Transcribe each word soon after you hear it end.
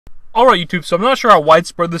Alright YouTube, so I'm not sure how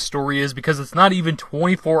widespread this story is because it's not even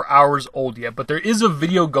 24 hours old yet, but there is a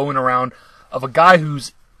video going around of a guy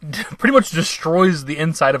who's pretty much destroys the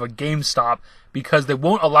inside of a GameStop because they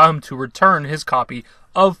won't allow him to return his copy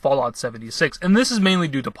of Fallout 76. And this is mainly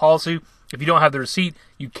due to policy. If you don't have the receipt,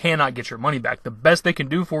 you cannot get your money back. The best they can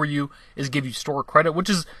do for you is give you store credit, which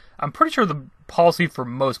is, I'm pretty sure, the policy for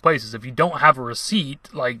most places. If you don't have a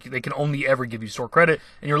receipt, like, they can only ever give you store credit,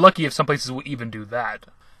 and you're lucky if some places will even do that.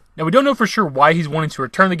 Now, we don't know for sure why he's wanting to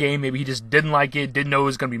return the game. Maybe he just didn't like it, didn't know it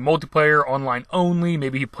was going to be multiplayer, online only.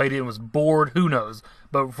 Maybe he played it and was bored. Who knows?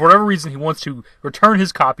 But for whatever reason, he wants to return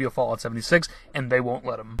his copy of Fallout 76, and they won't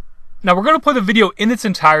let him. Now, we're going to play the video in its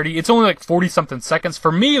entirety. It's only like 40-something seconds.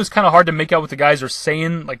 For me, it was kind of hard to make out what the guys are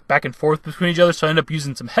saying, like back and forth between each other, so I ended up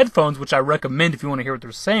using some headphones, which I recommend if you want to hear what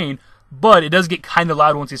they're saying. But it does get kind of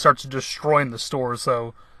loud once he starts destroying the store,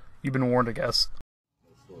 so you've been warned, I guess.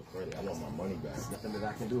 I want my money back. Nothing that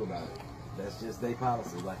I can do about it. That's just their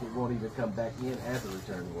policy. Like, it won't even come back in as a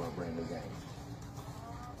return for a brand new game.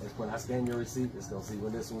 That's when I scan your receipt, it's going to see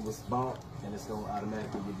when this one was bought, and it's going to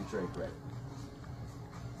automatically give you trade credit.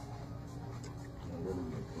 I'm really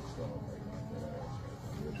getting pissed off right now.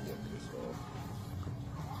 I'm really getting pissed off.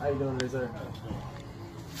 How you doing today, sir?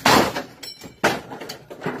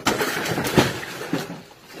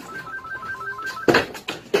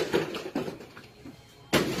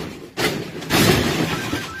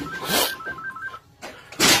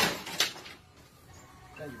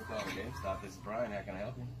 Thank you for calling Gamestop. This is Brian. How can I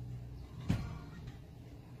help you?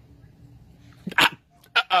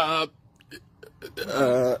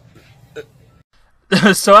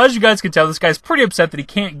 So as you guys can tell, this guy's pretty upset that he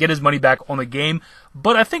can't get his money back on the game,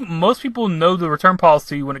 but I think most people know the return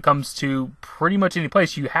policy when it comes to pretty much any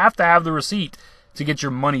place. You have to have the receipt to get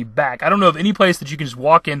your money back. I don't know of any place that you can just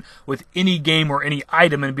walk in with any game or any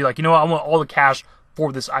item and be like, you know what, I want all the cash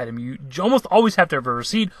for this item. You almost always have to have a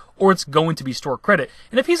receipt, or it's going to be store credit.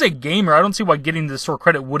 And if he's a gamer, I don't see why getting the store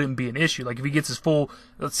credit wouldn't be an issue. Like, if he gets his full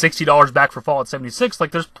 $60 back for Fallout 76,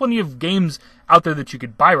 like, there's plenty of games out there that you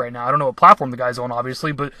could buy right now. I don't know what platform the guy's on,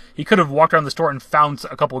 obviously, but he could have walked around the store and found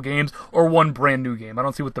a couple of games, or one brand new game. I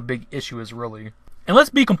don't see what the big issue is, really. And let's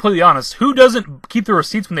be completely honest, who doesn't keep the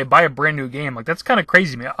receipts when they buy a brand new game? Like, that's kind of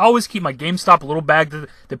crazy, man. I always keep my GameStop little bag that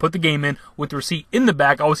they put the game in with the receipt in the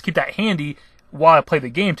bag. I always keep that handy while I play the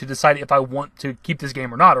game to decide if I want to keep this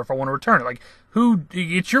game or not, or if I want to return it. Like,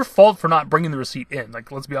 it's your fault for not bringing the receipt in. Like,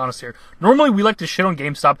 let's be honest here. Normally, we like to shit on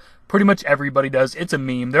GameStop. Pretty much everybody does. It's a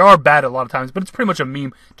meme. They are bad a lot of times, but it's pretty much a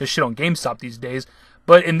meme to shit on GameStop these days.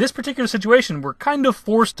 But in this particular situation, we're kind of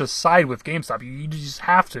forced to side with GameStop. You just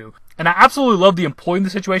have to. And I absolutely love the employee in the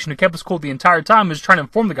situation who kept us cool the entire time, is trying to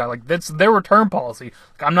inform the guy, like, that's their return policy.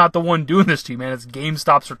 Like, I'm not the one doing this to you, man. It's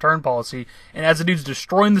GameStop's return policy. And as the dude's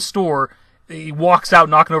destroying the store, he walks out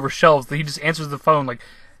knocking over shelves. He just answers the phone like,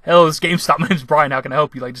 hello, this is GameStop. My name's Brian. How can I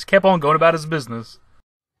help you? Like, just kept on going about his business.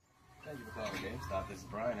 Thank you for calling Gamestop. This is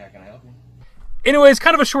Brian. How can I help you? Anyways,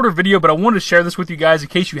 kind of a shorter video, but I wanted to share this with you guys in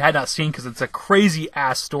case you had not seen, because it's a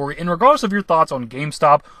crazy-ass story. And regardless of your thoughts on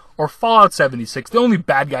GameStop or Fallout 76, the only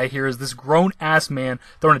bad guy here is this grown-ass man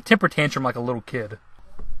throwing a temper tantrum like a little kid.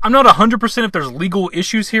 I'm not 100% if there's legal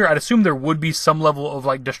issues here. I'd assume there would be some level of,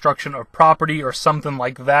 like, destruction of property or something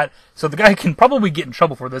like that. So the guy can probably get in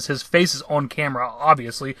trouble for this. His face is on camera,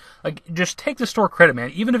 obviously. Like, just take the store credit, man.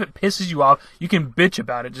 Even if it pisses you off, you can bitch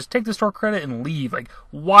about it. Just take the store credit and leave. Like,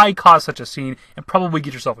 why cause such a scene and probably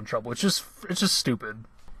get yourself in trouble? It's just stupid.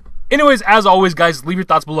 Anyways, as always, guys, leave your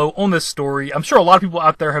thoughts below on this story. I'm sure a lot of people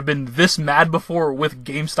out there have been this mad before with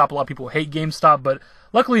GameStop. A lot of people hate GameStop, but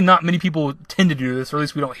luckily not many people tend to do this, or at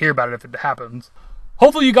least we don't hear about it if it happens.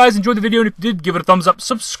 Hopefully you guys enjoyed the video, and if you did, give it a thumbs up.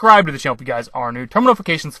 Subscribe to the channel if you guys are new. Turn on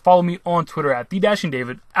notifications. Follow me on Twitter at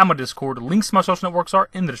TheDashingDavid, at my Discord. Links to my social networks are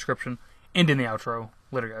in the description and in the outro.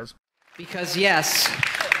 Later, guys. Because yes,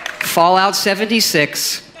 Fallout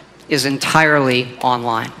 76 is entirely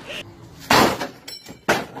online.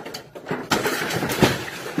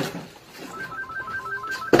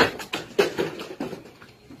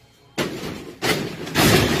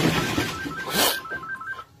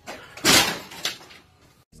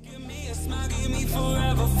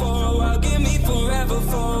 Give me forever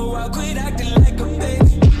for a while, quit acting like